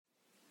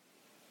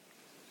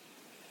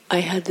I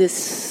had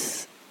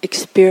this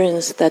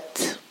experience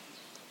that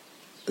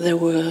there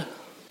were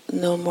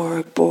no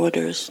more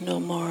borders, no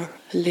more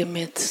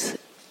limits.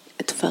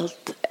 It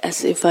felt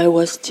as if I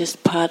was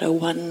just part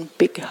of one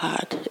big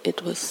heart.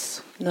 It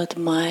was not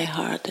my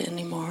heart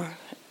anymore.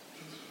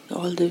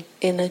 All the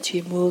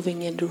energy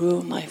moving in the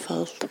room, I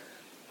felt,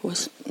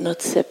 was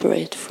not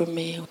separate from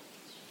me,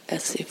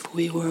 as if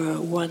we were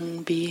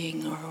one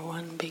being or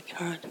one big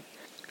heart.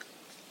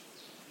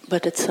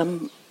 But at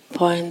some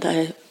point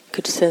I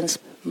could sense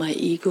my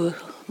ego,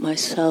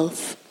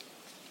 myself,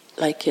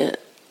 like a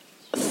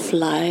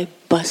fly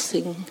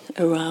buzzing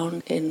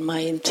around in my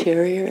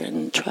interior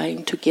and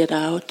trying to get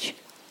out.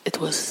 It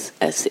was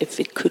as if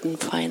it couldn't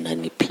find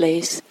any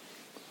place.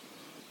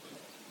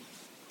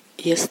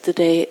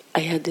 Yesterday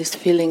I had this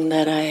feeling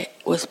that I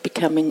was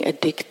becoming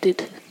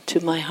addicted to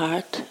my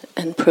heart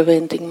and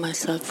preventing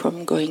myself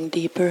from going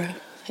deeper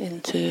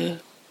into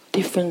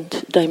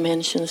different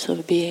dimensions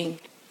of being.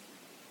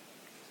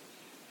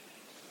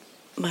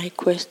 My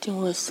question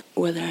was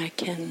whether I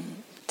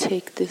can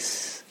take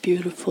this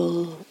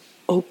beautiful,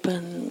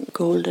 open,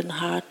 golden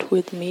heart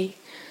with me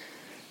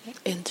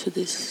into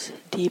these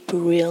deeper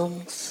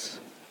realms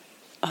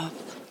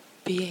of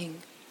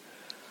being.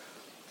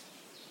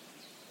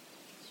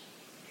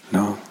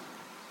 No.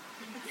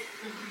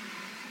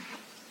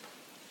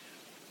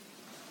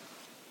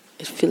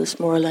 It feels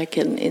more like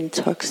an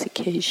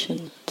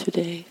intoxication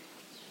today.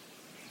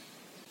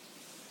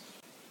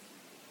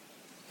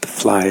 The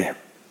fly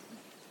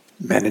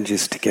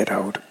manages to get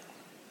out.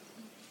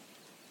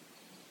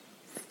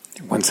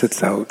 Once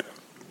it's out,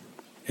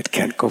 it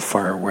can't go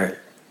far away.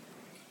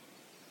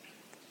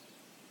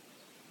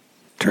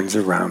 Turns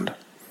around,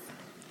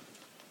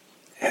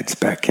 heads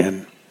back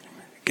in,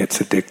 gets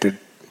addicted,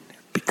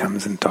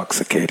 becomes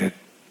intoxicated,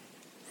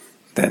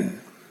 then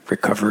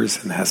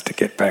recovers and has to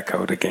get back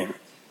out again.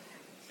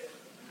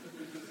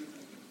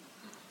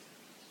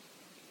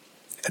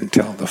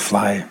 Until the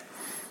fly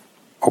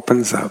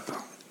opens up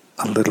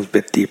a little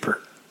bit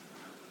deeper.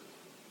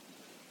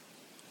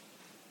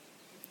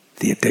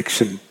 The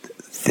addiction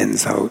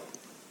thins out,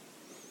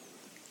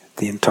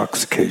 the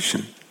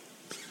intoxication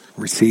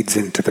recedes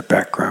into the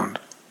background,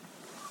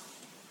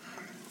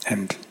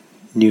 and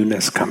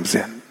newness comes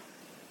in.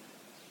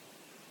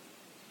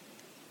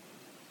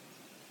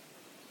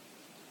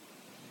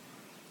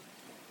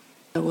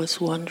 I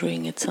was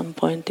wondering at some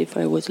point if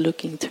I was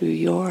looking through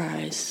your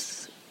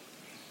eyes.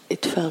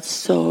 It felt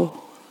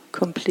so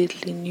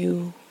completely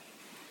new.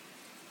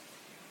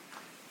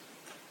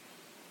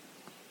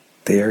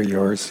 They are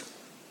yours.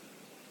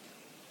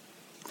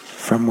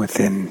 From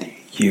within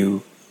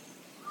you,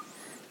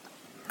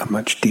 a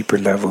much deeper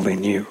level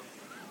in you.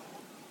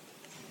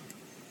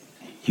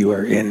 You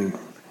are in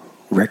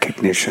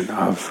recognition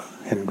of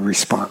and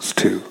response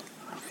to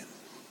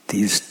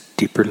these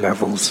deeper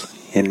levels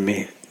in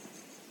me.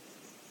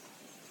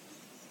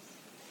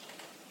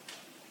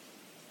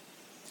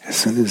 As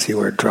soon as you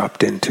are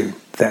dropped into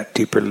that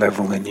deeper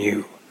level in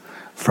you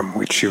from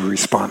which you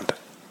respond,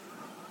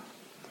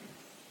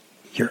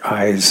 your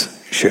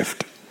eyes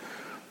shift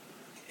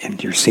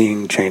and your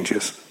seeing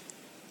changes.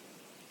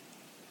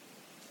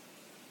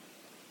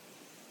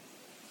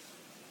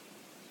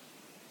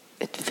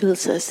 It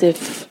feels as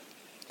if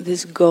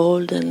this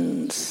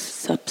golden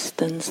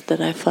substance that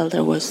I felt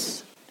I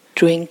was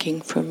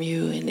drinking from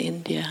you in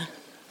India,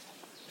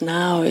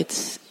 now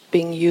it's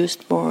being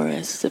used more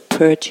as a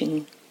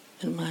purging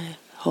in my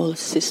whole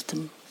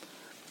system.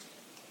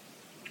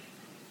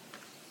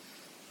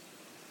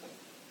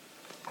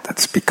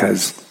 That's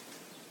because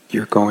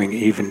you're going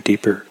even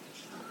deeper.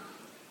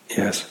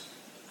 Yes.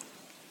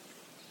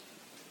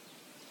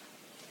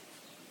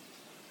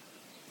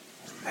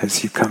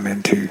 As you come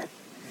into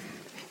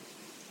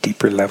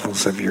deeper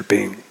levels of your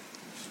being,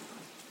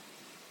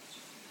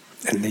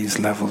 and these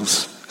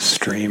levels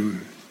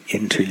stream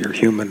into your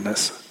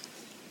humanness.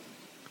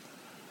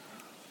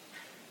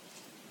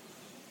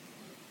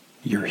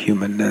 Your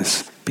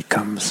humanness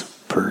becomes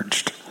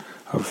purged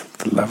of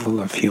the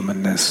level of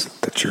humanness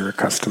that you're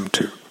accustomed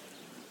to.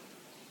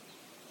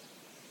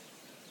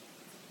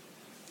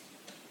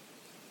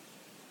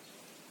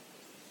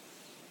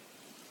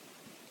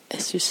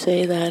 As you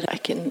say that, I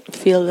can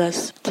feel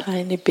this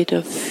tiny bit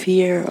of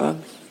fear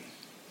of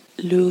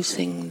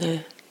losing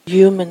the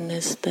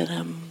humanness that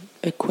I'm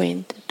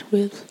acquainted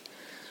with,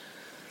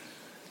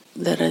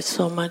 that I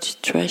so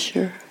much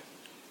treasure.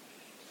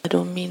 I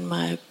don't mean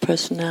my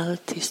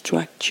personality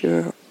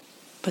structure,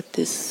 but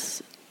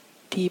this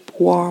deep,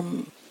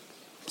 warm,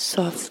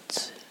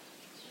 soft,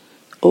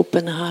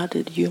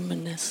 open-hearted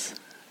humanness.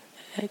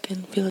 I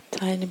can feel a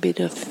tiny bit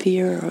of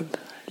fear of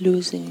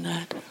losing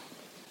that.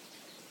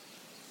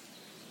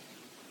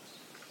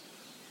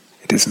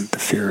 It isn't the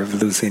fear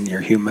of losing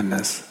your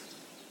humanness.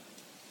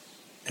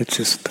 It's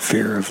just the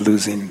fear of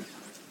losing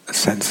a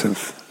sense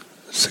of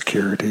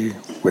security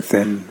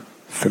within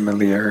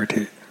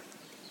familiarity.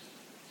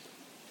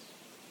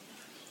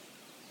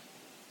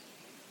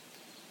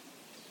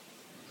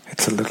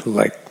 It's a little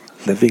like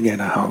living in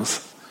a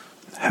house,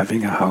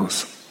 having a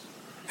house,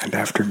 And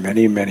after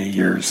many, many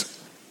years,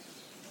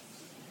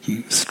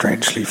 you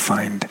strangely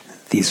find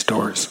these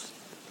doors.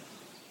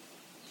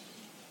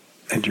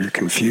 And you're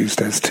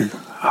confused as to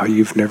how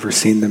you've never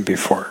seen them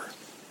before.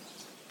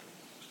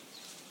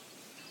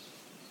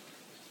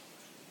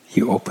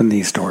 You open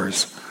these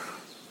doors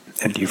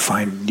and you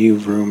find new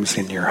rooms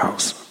in your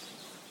house.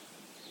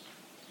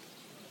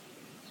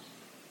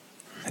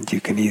 And you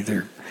can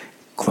either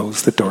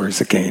close the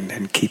doors again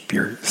and keep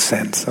your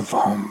sense of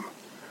home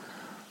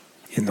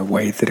in the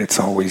way that it's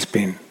always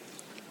been,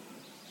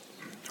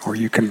 or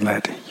you can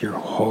let your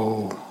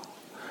whole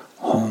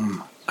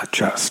home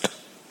adjust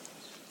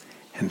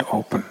and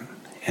open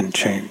and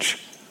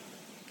change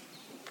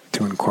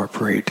to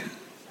incorporate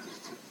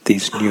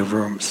these new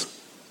rooms.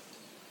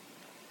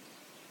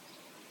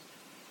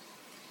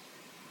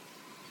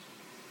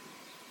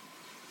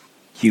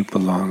 You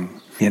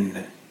belong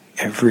in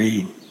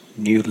every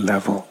new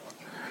level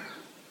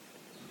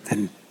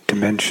and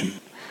dimension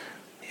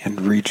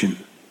and region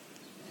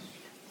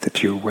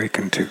that you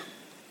awaken to.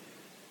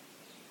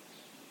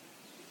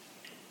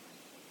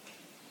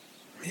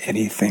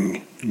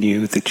 Anything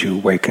new that you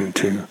awaken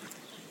to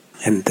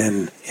and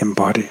then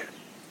embody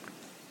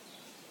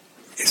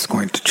is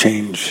going to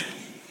change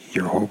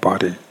your whole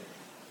body.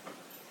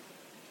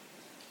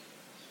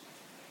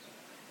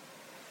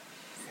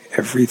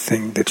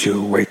 Everything that you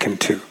awaken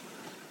to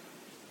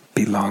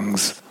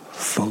belongs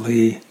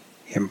fully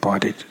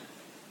embodied.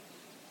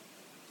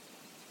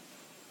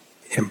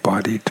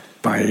 Embodied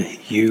by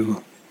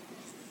you,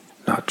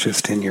 not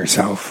just in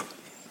yourself,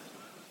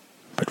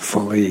 but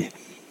fully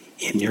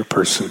in your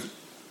person,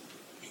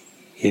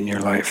 in your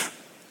life.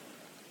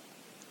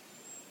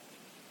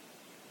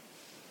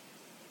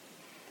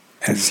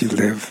 As you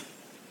live,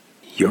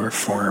 your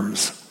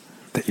forms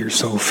that you're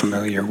so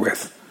familiar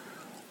with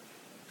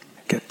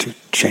get to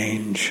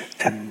change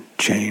and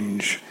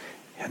change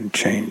and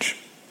change.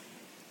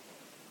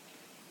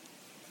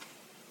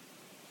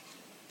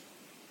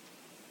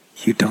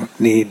 You don't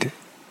need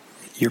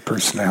your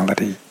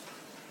personality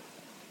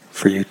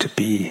for you to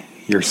be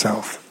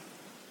yourself.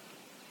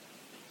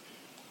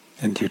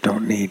 And you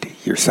don't need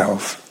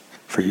yourself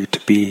for you to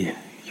be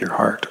your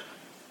heart.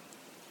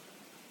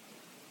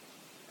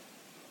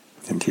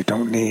 And you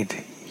don't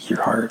need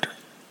your heart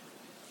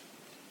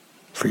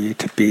for you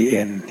to be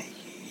in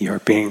your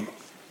being.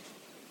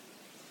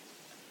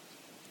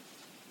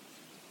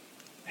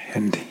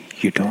 And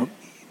you don't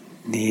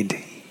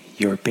need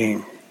your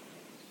being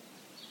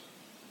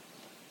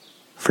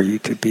for you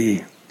to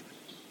be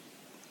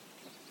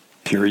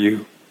pure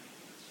you.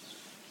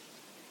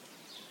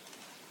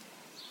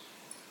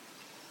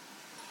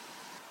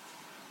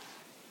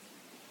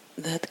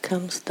 That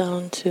comes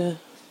down to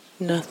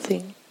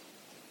nothing.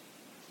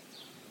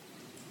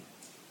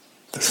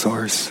 The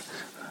source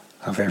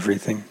of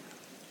everything.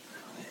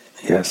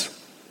 Yes.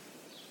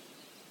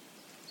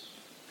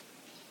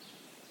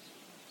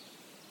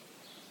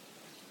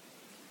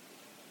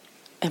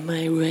 Am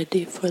I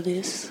ready for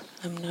this?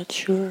 I'm not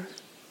sure.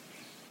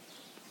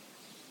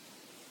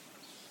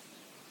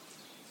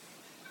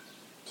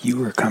 You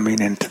were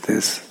coming into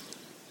this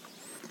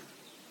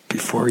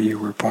before you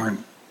were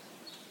born.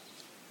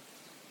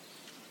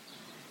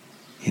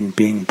 In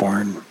being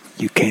born,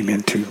 you came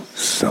into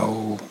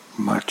so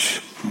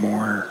much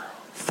more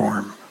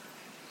form.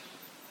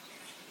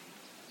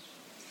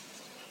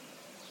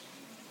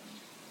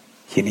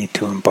 You need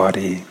to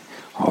embody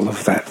all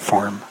of that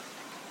form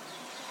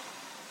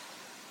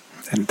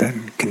and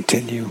then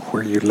continue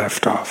where you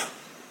left off,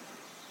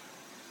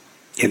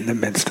 in the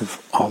midst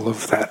of all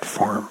of that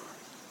form.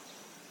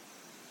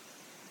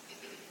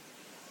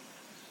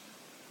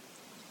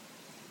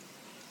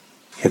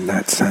 In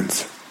that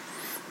sense,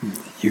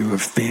 you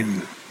have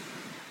been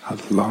a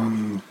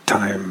long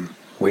time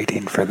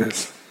waiting for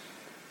this.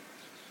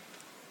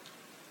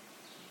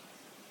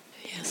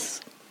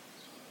 Yes.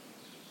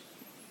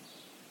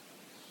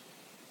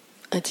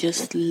 I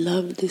just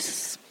love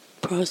this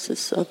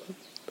process of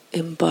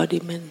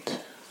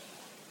embodiment.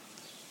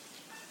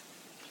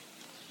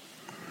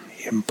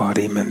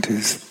 Embodiment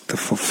is the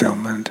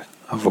fulfillment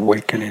of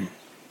awakening.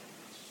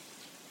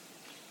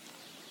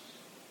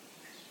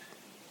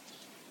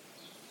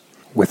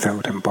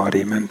 Without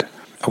embodiment,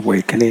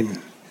 awakening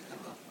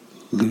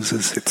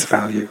loses its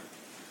value.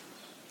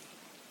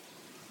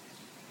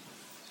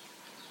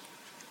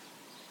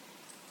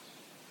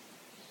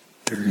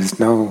 There is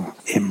no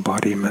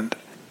embodiment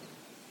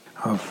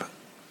of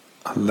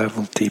a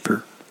level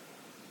deeper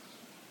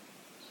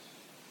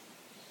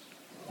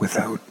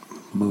without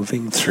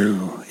moving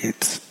through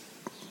its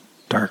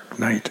dark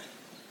night.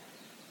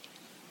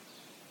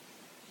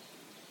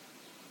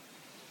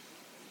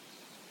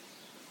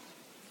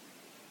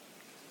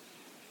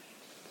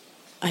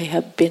 I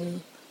have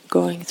been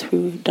going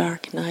through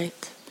dark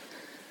night,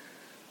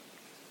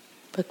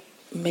 but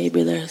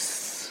maybe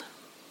there's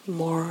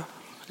more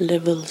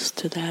levels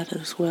to that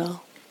as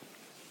well.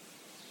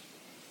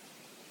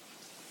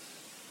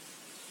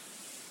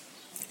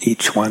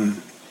 Each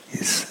one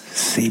is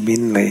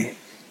seemingly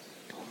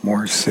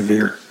more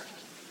severe.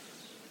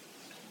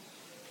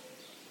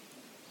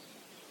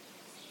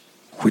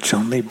 which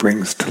only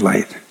brings to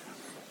light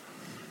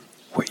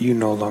what you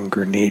no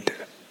longer need.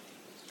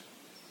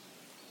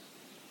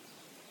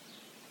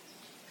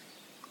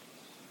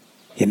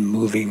 In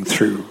moving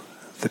through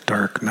the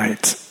dark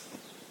nights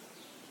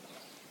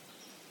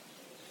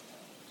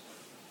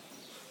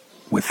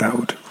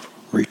without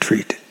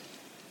retreat,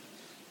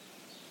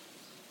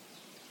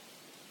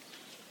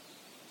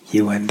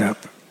 you end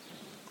up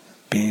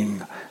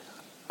being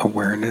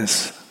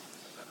awareness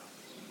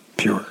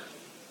pure,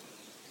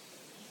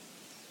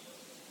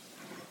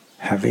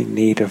 having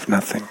need of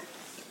nothing.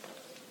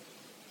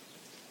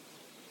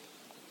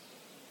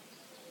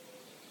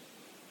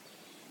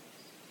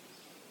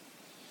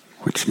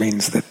 Which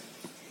means that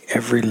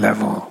every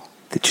level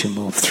that you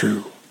move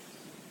through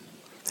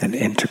and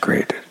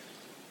integrate it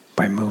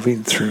by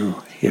moving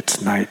through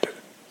its night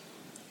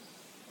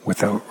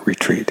without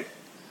retreat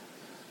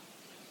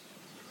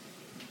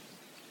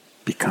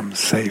becomes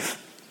safe.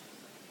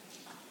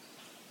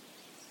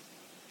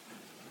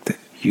 That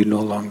you no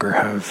longer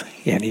have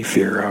any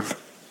fear of.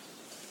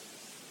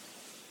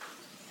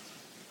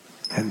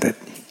 And that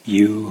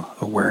you,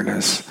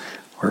 awareness,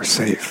 are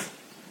safe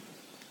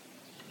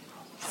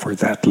for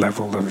that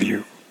level of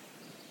you.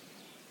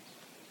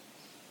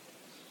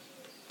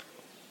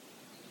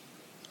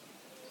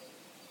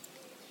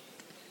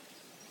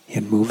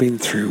 In moving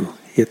through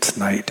its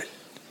night,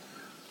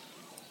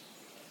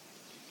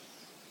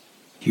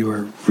 you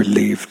are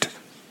relieved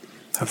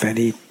of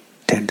any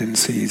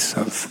tendencies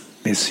of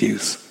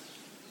misuse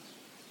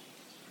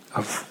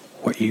of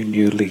what you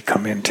newly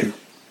come into.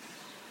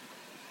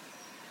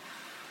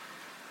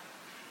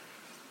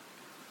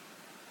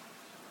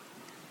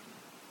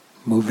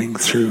 Moving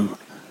through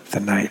the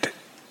night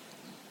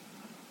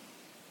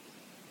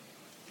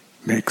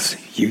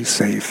makes you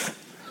safe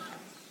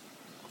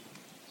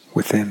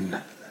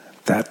within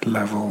that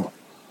level,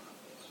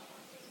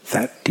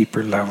 that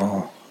deeper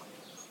level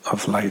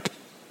of light.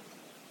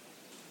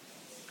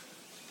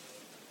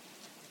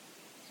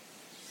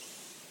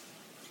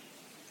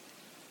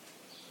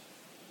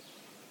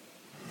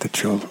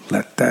 That you'll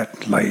let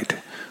that light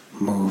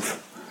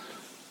move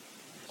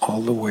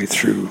all the way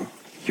through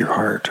your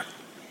heart,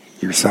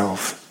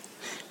 yourself,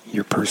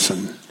 your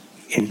person,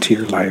 into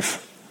your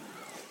life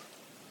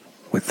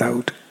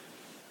without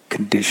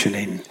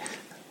conditioning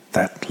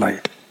that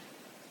light.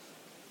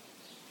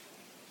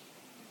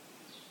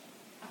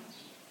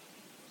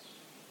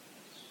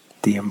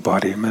 The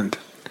embodiment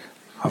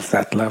of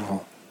that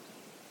level.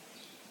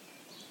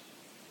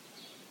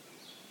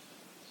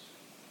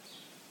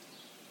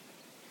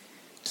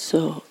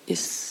 So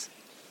is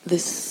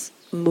this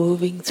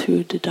moving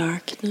through the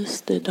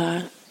darkness, the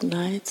dark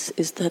nights,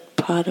 is that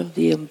part of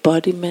the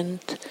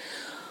embodiment,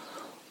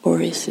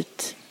 or is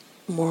it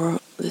more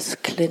this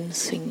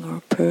cleansing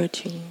or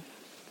purging?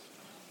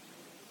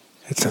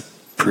 It's a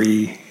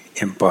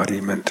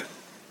pre-embodiment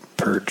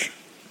purge.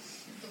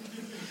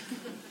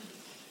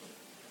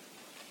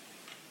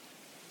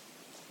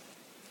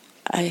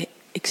 I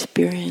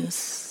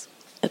experience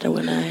that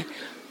when I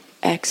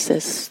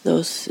access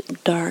those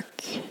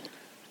dark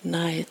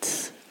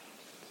nights,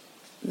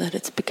 that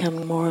it's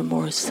becoming more and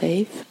more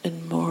safe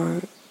and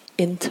more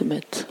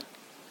intimate.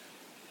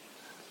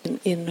 An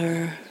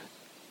inner,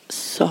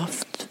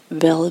 soft,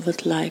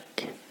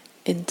 velvet-like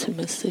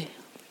intimacy.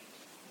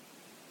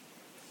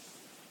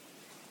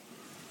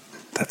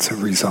 That's a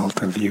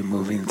result of you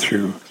moving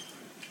through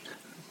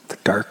the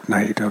dark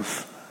night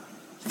of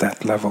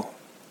that level.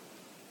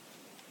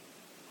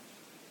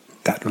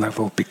 That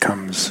level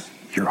becomes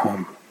your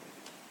home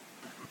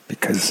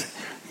because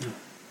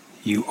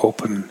you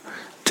open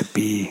to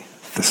be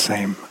the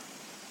same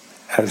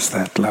as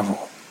that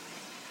level.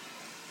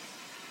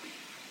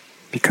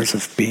 Because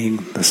of being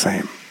the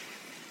same,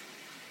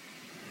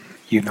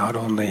 you not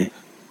only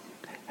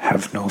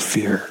have no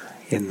fear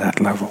in that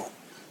level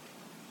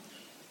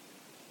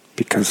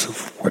because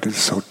of what is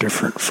so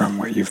different from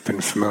what you've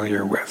been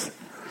familiar with,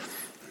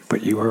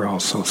 but you are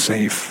also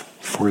safe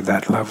for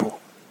that level.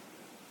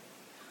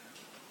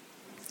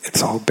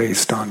 It's all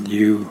based on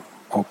you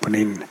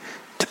opening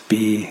to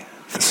be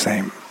the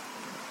same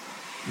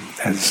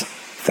as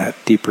that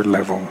deeper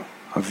level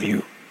of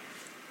you.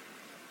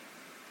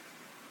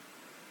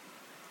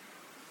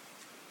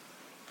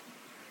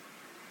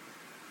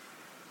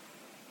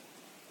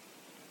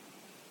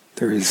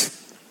 There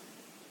is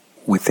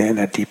within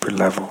a deeper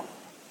level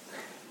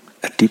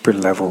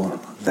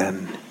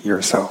than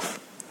yourself.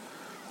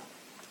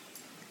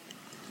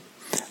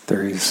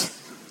 There is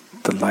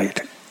the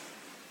light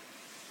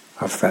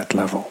of that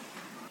level.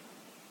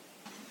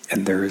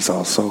 And there is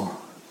also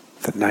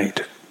the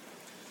night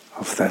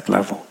of that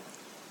level.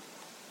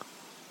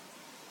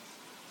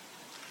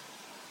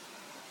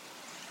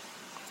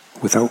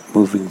 Without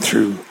moving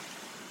through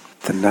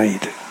the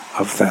night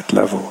of that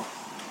level,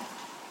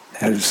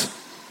 as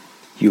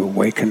you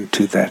awaken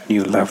to that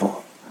new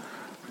level,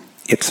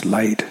 its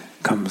light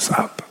comes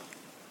up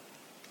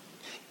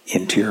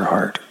into your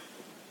heart,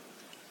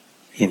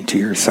 into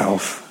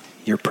yourself,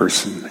 your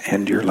person,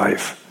 and your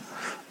life.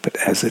 But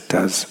as it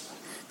does,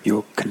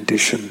 you'll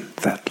condition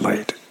that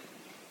light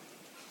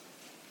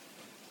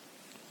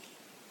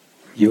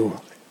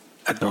you'll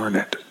adorn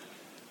it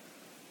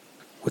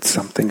with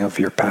something of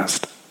your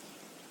past.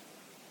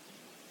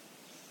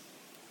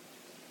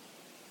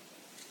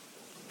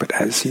 But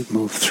as you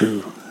move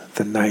through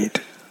the night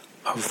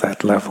of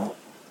that level,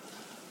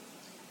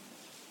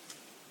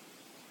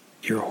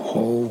 your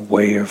whole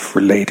way of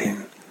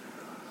relating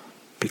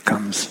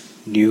becomes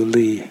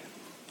newly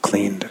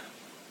cleaned.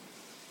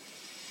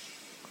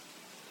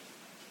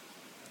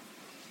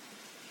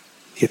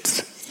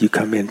 You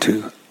come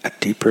into a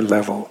deeper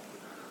level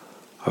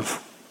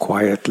of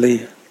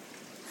quietly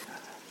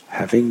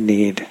having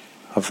need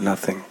of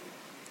nothing,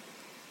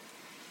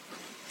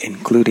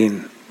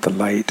 including the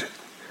light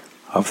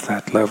of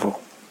that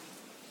level.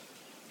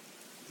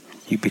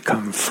 You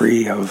become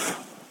free of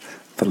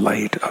the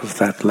light of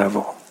that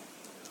level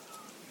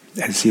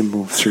as you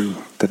move through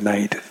the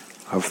night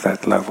of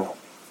that level.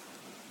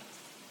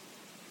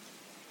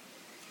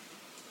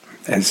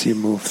 As you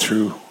move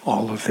through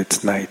all of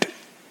its night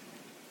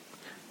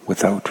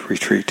without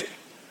retreat.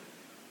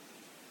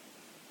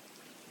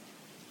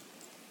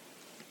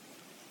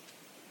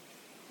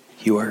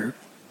 You are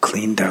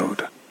cleaned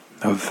out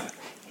of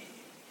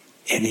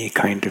any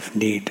kind of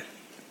need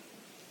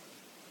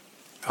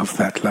of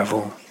that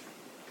level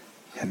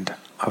and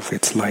of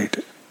its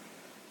light.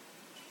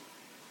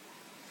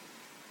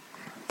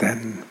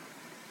 Then,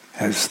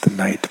 as the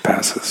night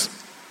passes,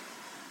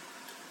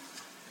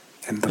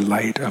 and the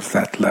light of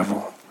that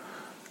level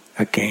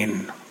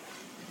again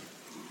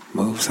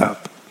moves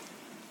up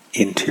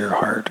into your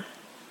heart,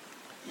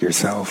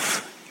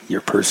 yourself,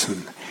 your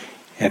person,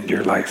 and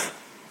your life.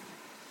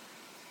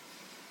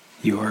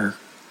 You are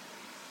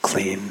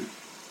clean,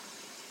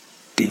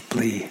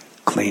 deeply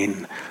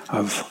clean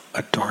of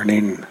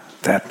adorning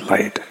that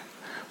light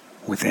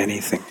with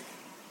anything.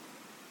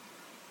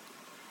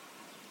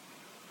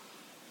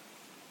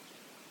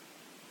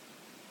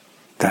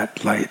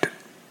 That light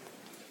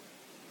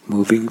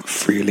moving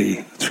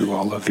freely through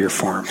all of your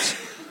forms,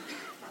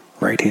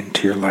 right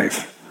into your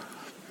life,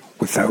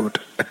 without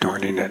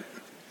adorning it.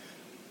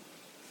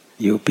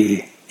 You'll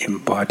be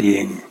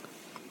embodying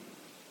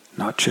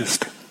not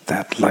just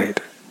that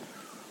light,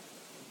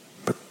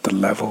 but the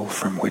level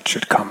from which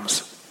it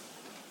comes.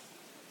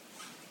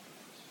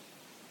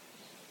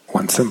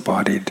 Once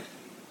embodied,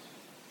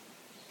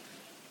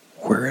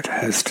 where it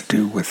has to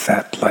do with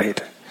that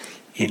light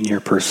in your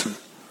person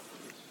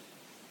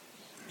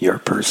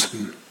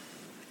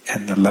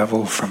and the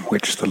level from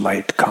which the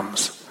light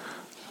comes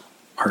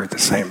are the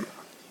same.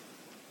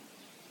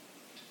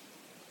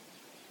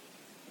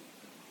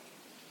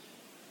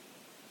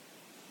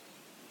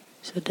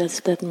 So does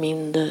that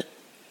mean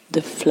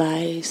the fly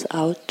is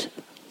out?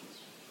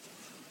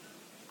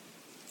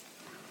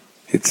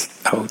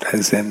 It's out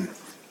as in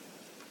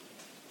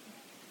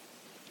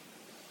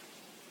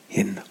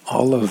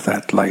all of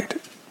that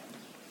light,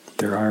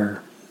 there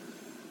are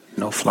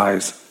no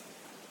flies.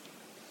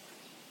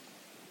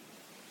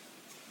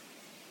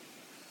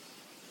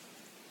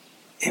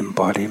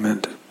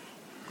 Embodiment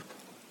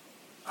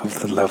of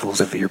the levels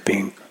of your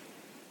being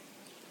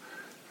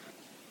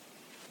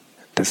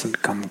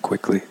doesn't come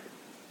quickly.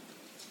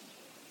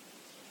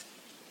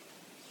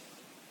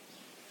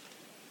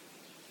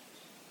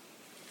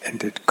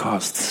 And it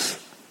costs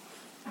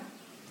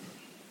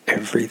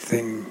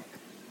everything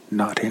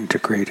not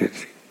integrated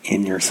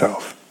in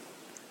yourself.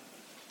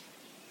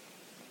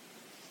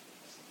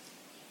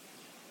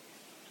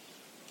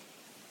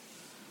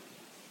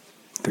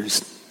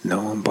 There's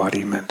no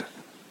embodiment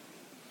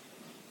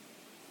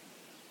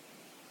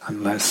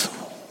unless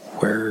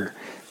where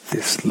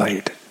this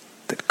light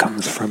that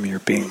comes from your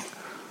being,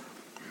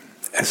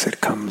 as it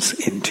comes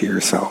into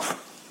yourself,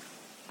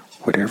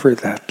 whatever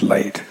that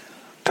light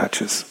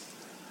touches,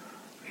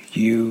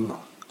 you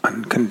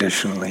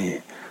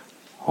unconditionally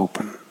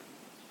open.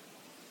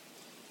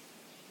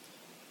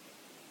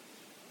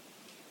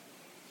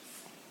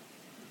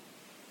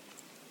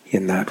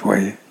 In that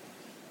way,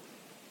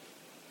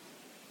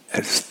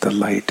 as the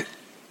light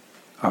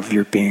of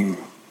your being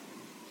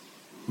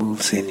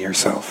moves in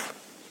yourself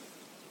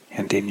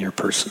and in your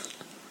person,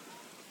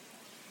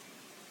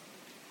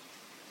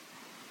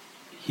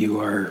 you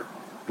are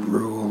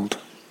ruled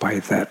by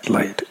that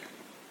light.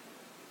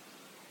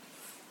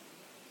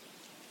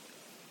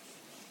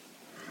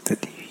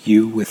 That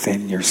you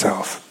within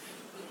yourself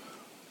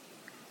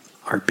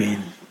are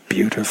being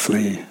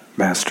beautifully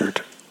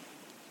mastered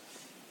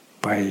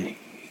by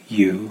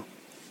you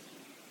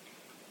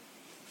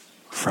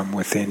from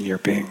within your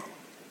being.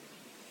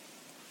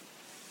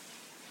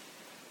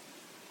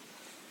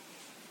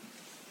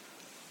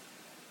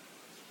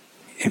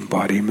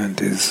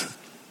 Embodiment is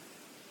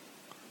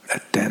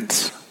a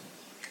dense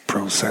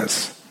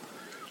process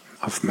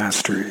of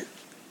mastery.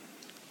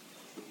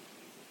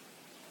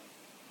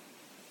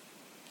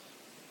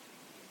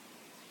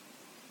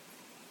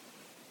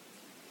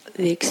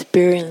 The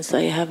experience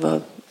I have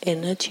of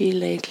energy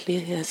lately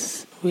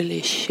has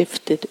really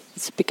shifted.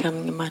 It's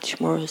becoming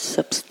much more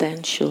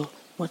substantial,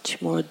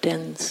 much more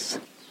dense.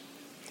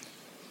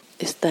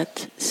 Is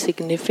that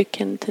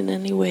significant in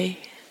any way?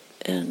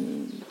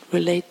 and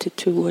related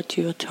to what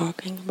you are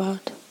talking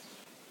about?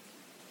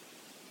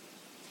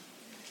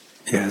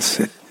 Yes,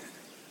 it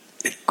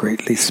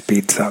greatly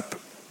speeds up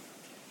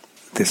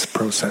this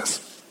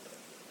process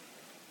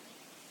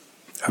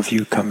of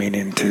you coming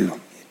into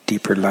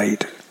deeper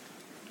light,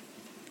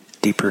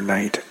 deeper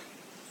night,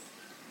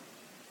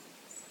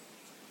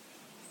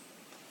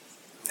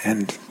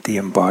 and the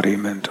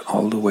embodiment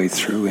all the way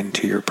through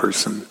into your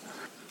person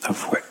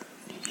of what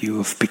you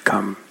have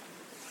become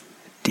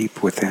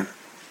deep within.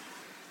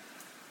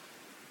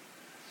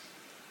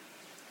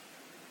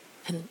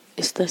 And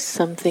is there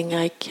something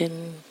I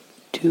can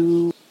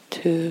do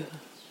to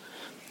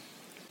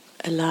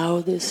allow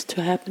this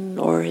to happen,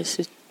 or is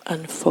it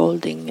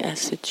unfolding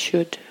as it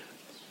should,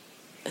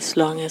 as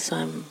long as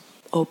I'm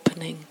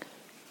opening?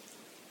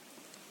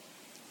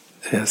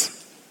 Yes.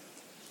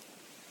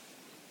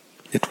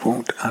 It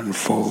won't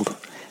unfold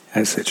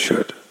as it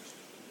should.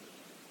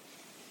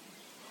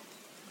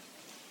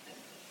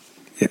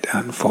 It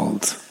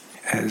unfolds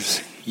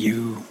as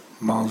you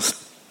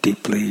most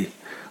deeply,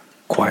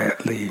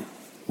 quietly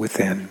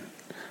within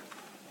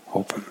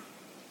open.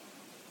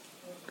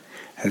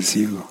 As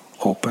you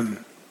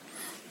open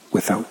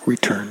without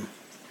return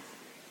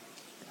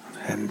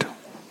and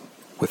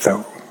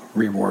without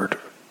reward.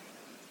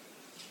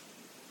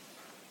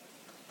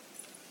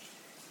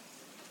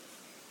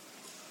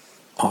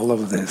 All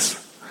of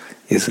this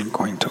isn't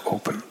going to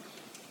open.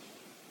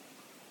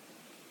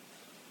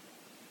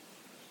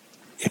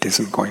 It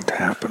isn't going to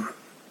happen.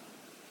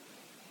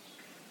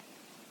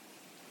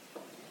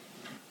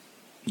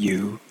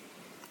 You,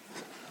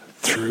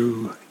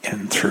 through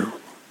and through,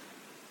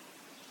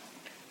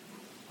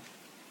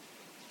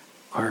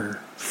 are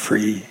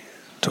free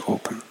to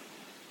open.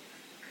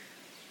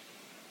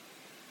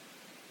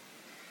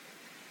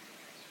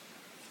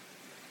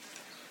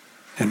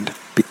 And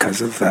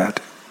because of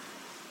that,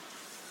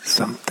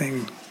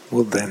 something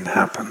will then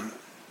happen,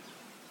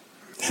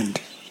 and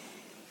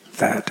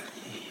that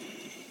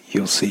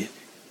you'll see.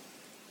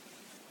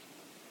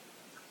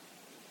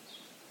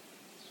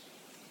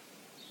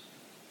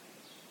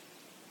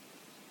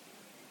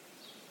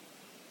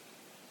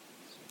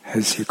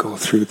 As you go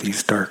through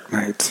these dark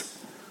nights,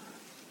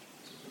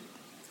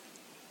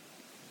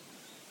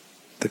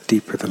 the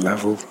deeper the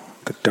level,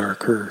 the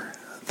darker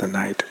the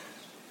night.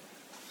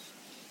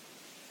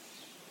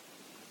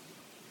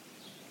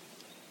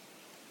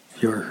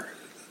 Your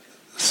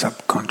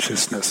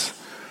subconsciousness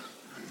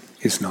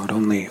is not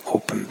only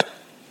opened,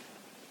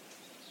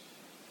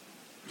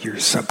 your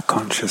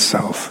subconscious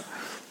self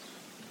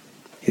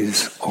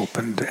is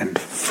opened and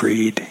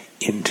freed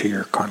into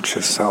your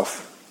conscious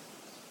self,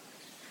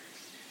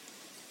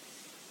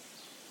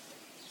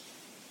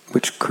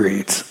 which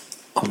creates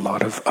a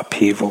lot of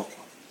upheaval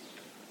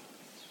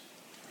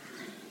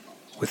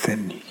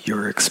within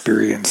your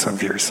experience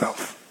of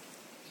yourself.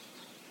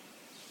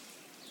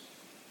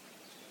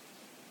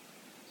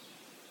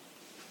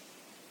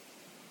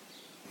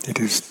 It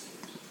is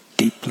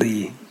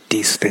deeply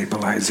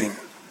destabilizing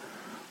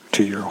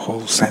to your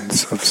whole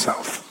sense of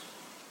self.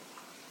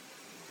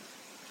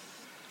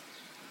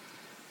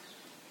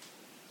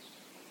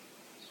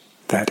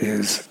 That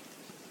is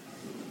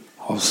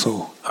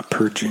also a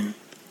purging.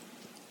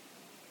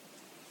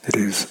 It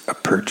is a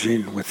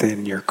purging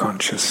within your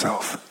conscious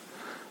self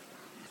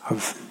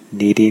of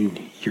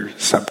needing your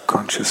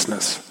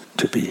subconsciousness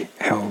to be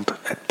held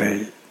at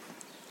bay,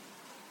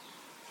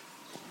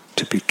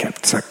 to be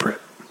kept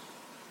separate.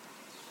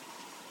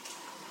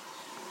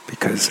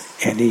 Because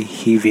any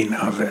heaving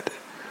of it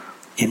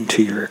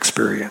into your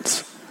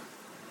experience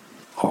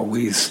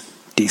always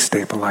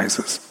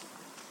destabilizes.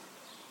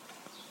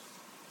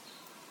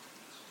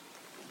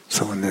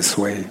 So in this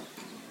way,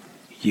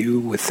 you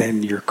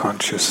within your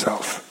conscious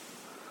self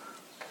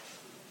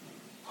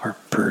are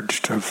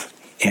purged of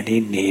any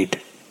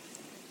need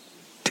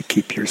to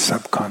keep your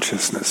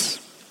subconsciousness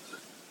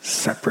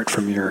separate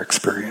from your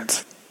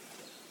experience.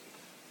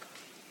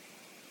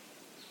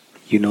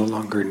 You no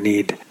longer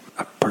need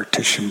a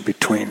partition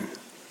between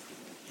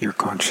your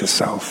conscious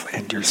self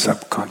and your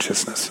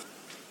subconsciousness.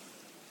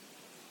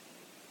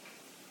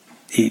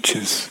 Each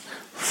is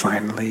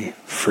finally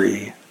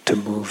free to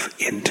move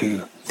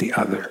into the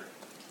other,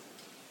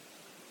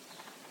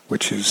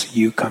 which is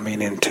you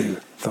coming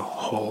into the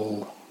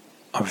whole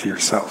of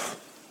yourself.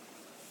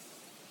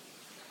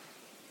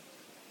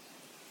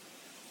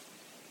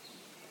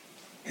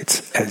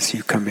 It's as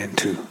you come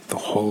into the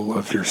whole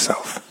of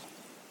yourself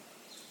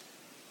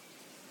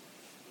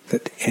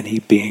that any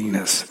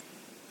beingness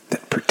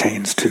that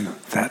pertains to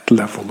that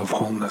level of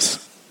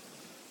wholeness,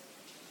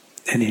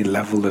 any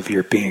level of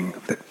your being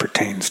that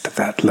pertains to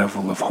that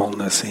level of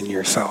wholeness in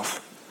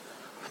yourself,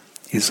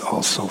 is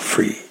also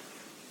free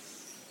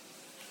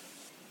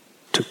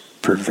to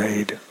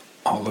pervade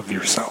all of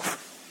yourself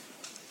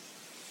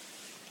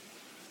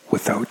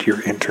without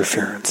your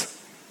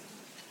interference,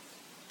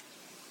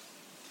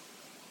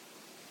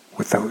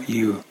 without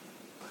you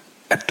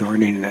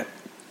adorning it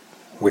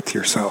with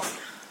yourself.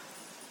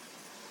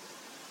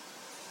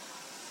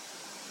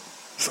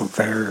 So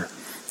there,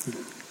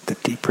 the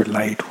deeper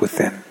light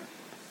within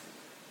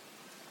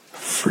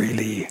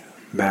freely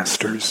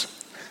masters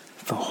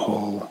the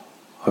whole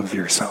of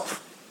yourself.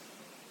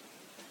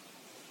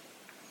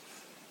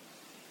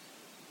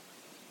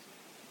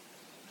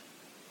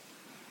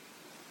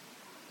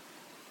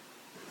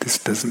 This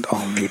doesn't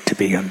all need to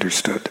be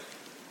understood,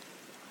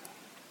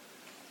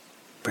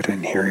 but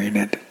in hearing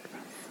it,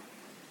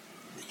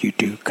 you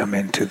do come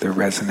into the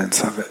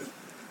resonance of it,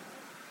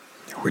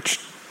 which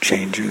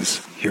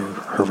changes your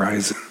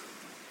horizon.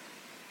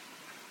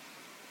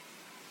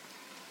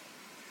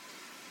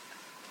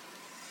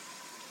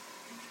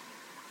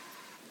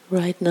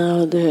 Right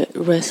now the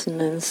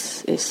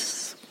resonance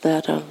is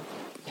that of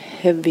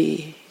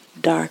heavy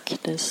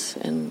darkness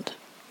and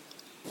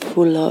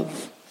full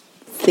of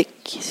thick,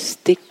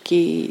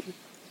 sticky,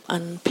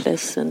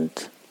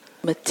 unpleasant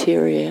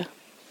materia.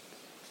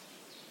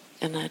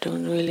 And I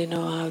don't really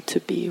know how to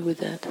be with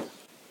that.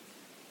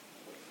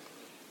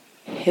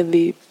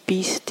 Heavy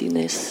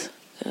beastiness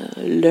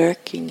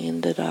lurking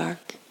in the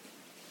dark.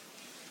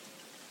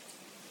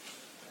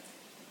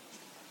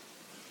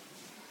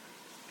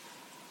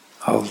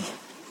 I'll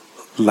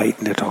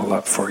lighten it all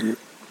up for you.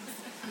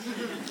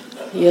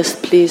 Yes,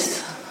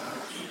 please.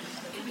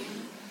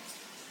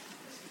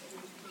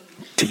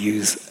 To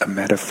use a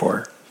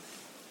metaphor,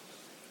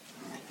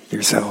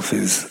 yourself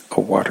is a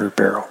water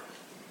barrel.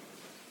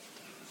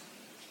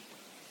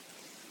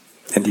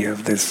 And you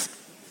have this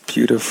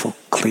beautiful,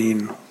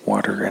 clean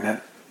water in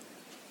it.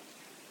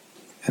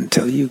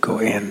 Until you go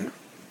in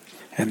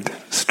and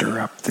stir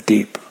up the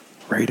deep,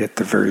 right at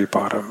the very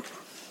bottom.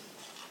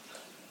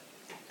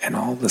 And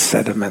all the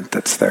sediment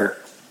that's there,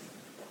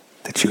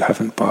 that you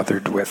haven't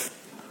bothered with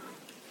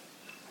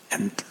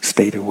and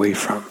stayed away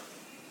from,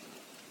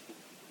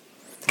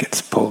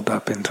 gets pulled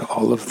up into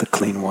all of the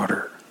clean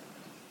water.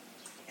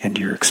 And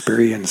your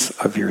experience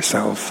of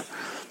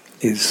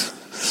yourself is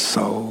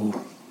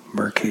so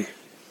murky.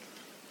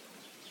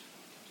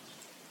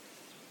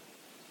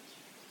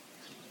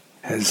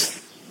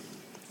 As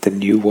the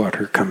new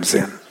water comes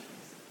in,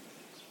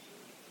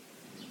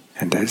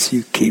 and as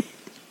you keep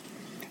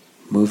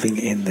moving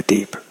in the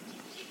deep,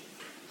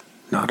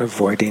 not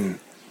avoiding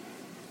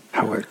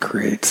how it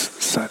creates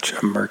such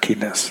a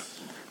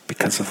murkiness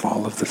because of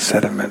all of the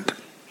sediment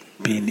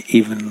being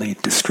evenly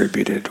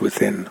distributed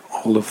within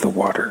all of the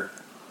water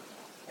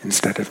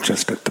instead of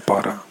just at the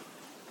bottom.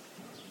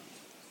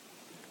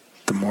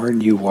 The more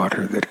new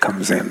water that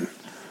comes in,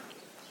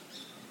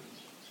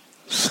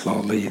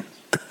 slowly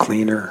the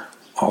cleaner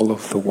all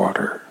of the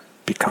water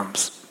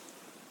becomes.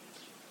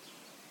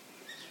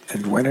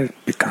 And when it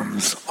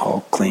becomes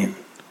all clean,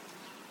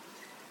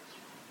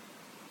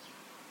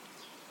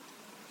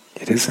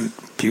 it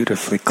isn't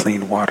beautifully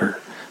clean water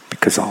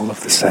because all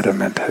of the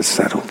sediment has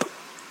settled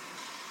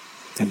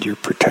and you're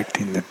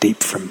protecting the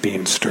deep from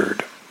being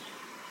stirred.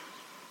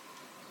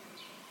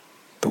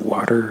 The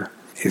water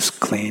is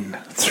clean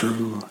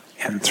through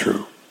and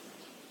through.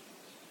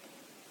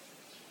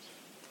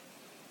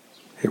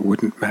 It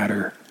wouldn't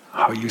matter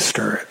how you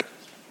stir it.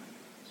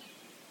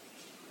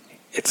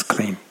 It's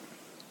clean.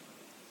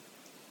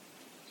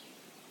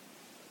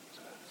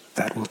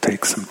 That will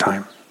take some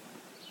time.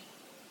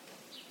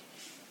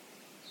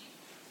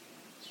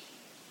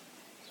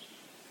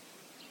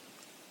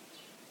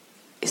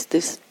 Is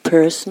this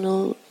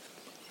personal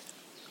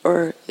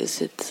or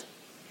is it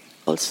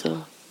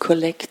also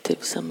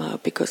collective somehow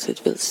because it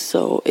feels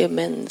so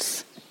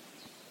immense?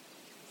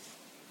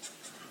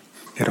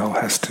 It all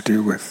has to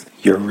do with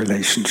your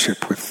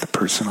relationship with the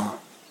personal,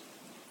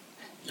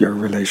 your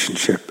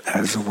relationship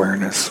as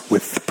awareness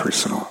with the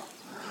personal,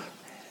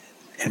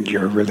 and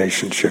your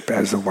relationship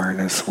as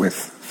awareness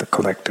with the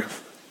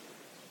collective.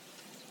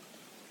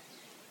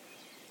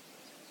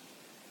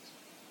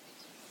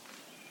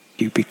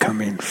 You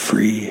becoming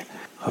free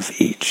of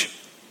each,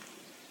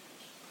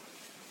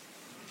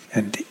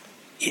 and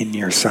in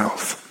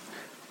yourself,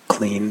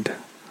 cleaned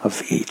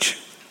of each.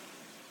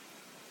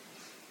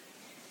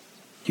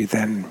 You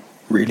then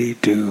really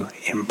do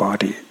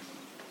embody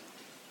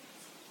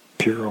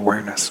pure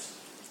awareness.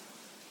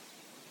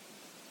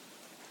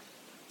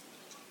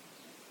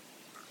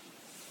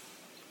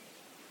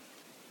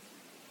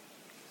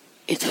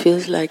 It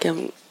feels like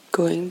I'm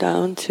going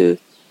down to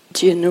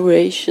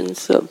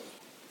generations of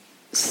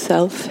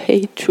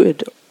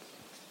self-hatred.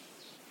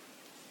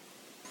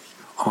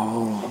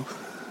 All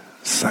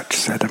such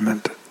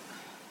sediment,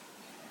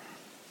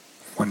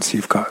 once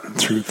you've gotten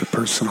through the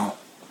personal,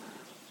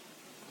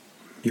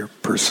 your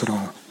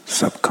personal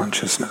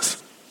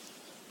subconsciousness,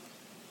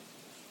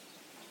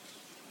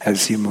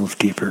 as you move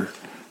deeper,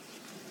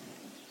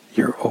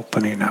 you're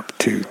opening up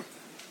to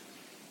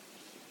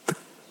the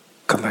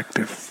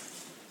collective,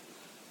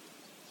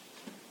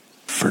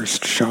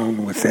 first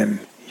shown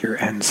within your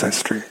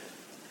ancestry.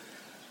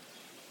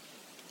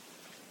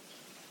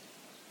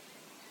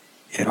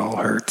 It all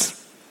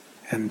hurts,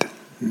 and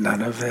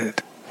none of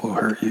it will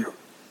hurt you.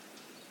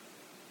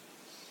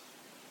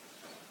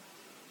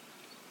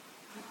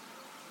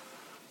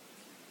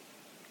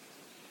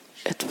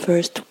 At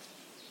first,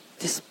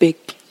 this big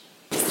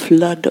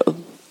flood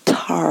of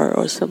tar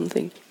or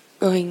something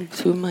going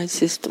through my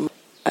system.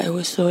 I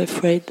was so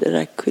afraid that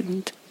I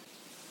couldn't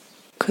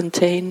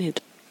contain it.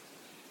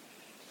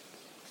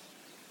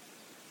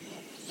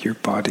 Your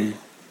body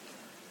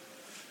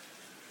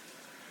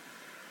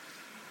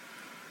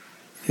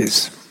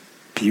is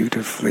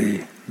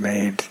beautifully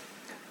made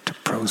to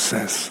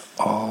process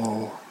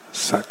all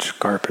such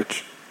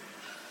garbage.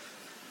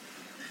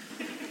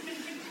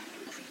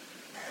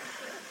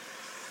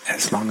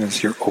 As long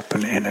as you're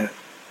open in it,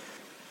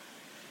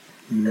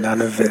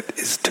 none of it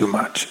is too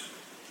much.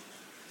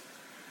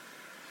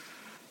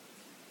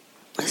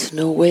 There's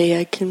no way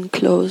I can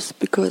close,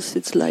 because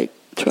it's like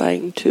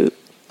trying to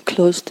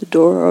close the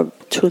door of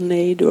a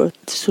tornado or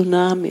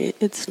tsunami.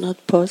 It's not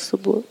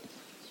possible.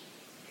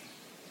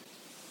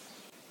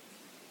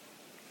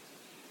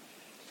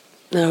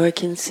 Now I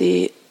can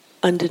see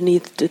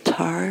underneath the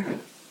tar,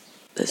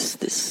 there's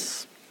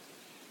this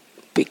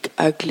big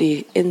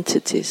ugly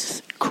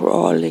entities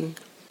crawling,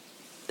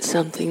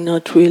 something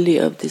not really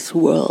of this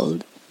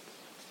world.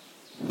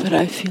 But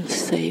I feel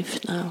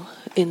safe now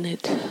in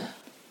it.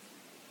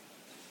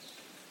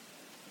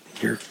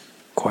 You're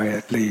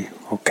quietly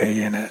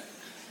okay in it.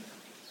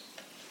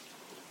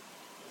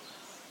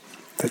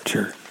 That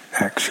you're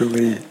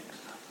actually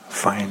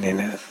fine in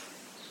it.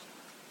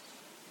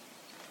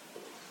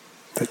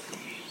 That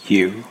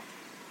you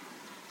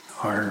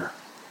are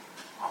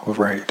all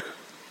right.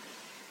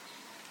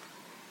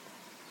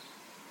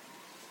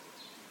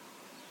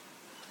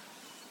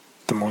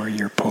 The more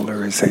your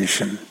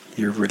polarization,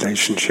 your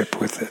relationship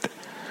with it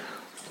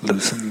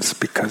loosens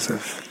because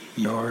of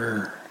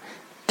your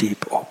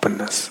deep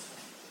openness.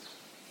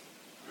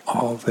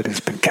 All that has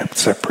been kept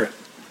separate,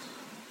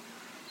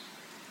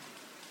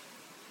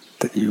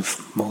 that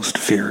you've most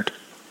feared,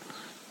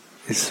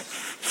 is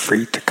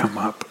free to come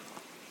up,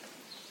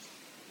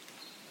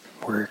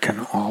 where it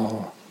can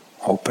all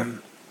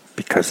open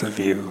because of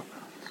you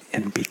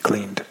and be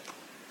cleaned.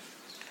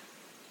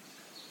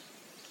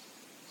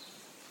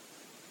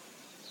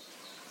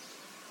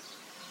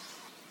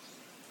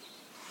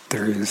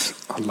 There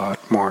is a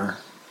lot more,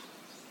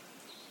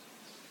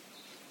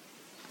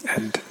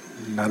 and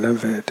none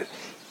of it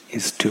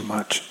is too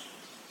much.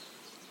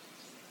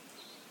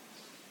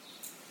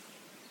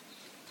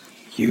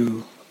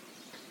 You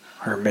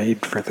are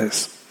made for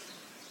this.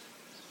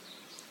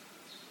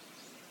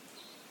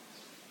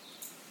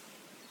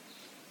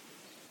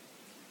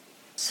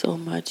 So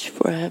much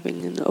for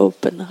having an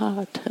open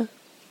heart. Huh?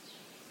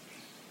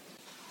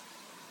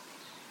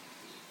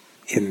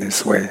 In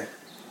this way,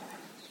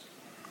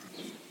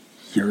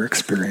 your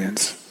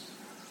experience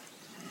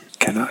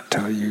cannot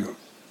tell you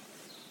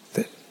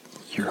that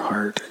your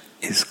heart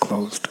is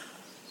closed.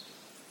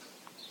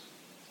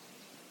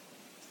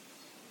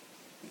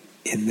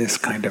 In this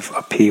kind of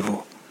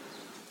upheaval,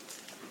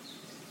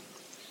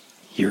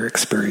 your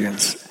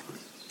experience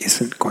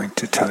isn't going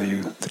to tell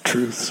you the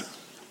truth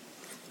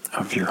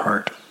of your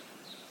heart.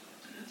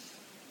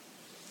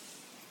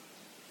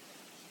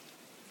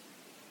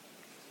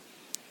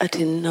 I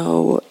didn't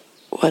know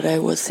what I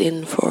was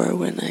in for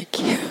when I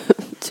came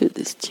to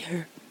this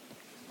chair.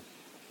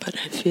 But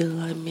I feel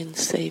I'm in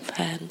safe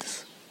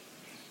hands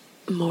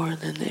more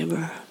than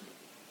ever.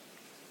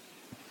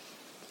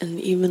 And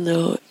even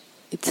though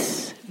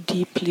it's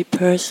deeply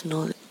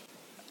personal,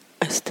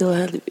 I still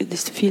have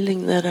this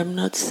feeling that I'm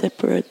not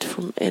separate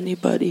from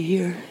anybody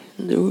here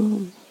in the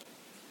room.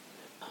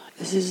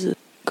 This is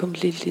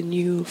completely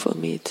new for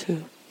me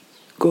to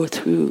go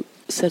through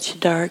such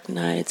dark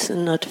nights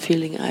and not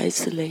feeling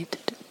isolated.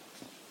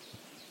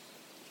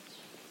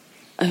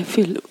 I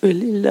feel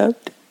really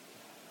loved.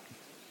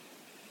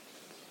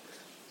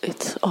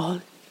 It's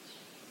all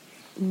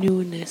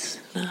newness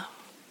now.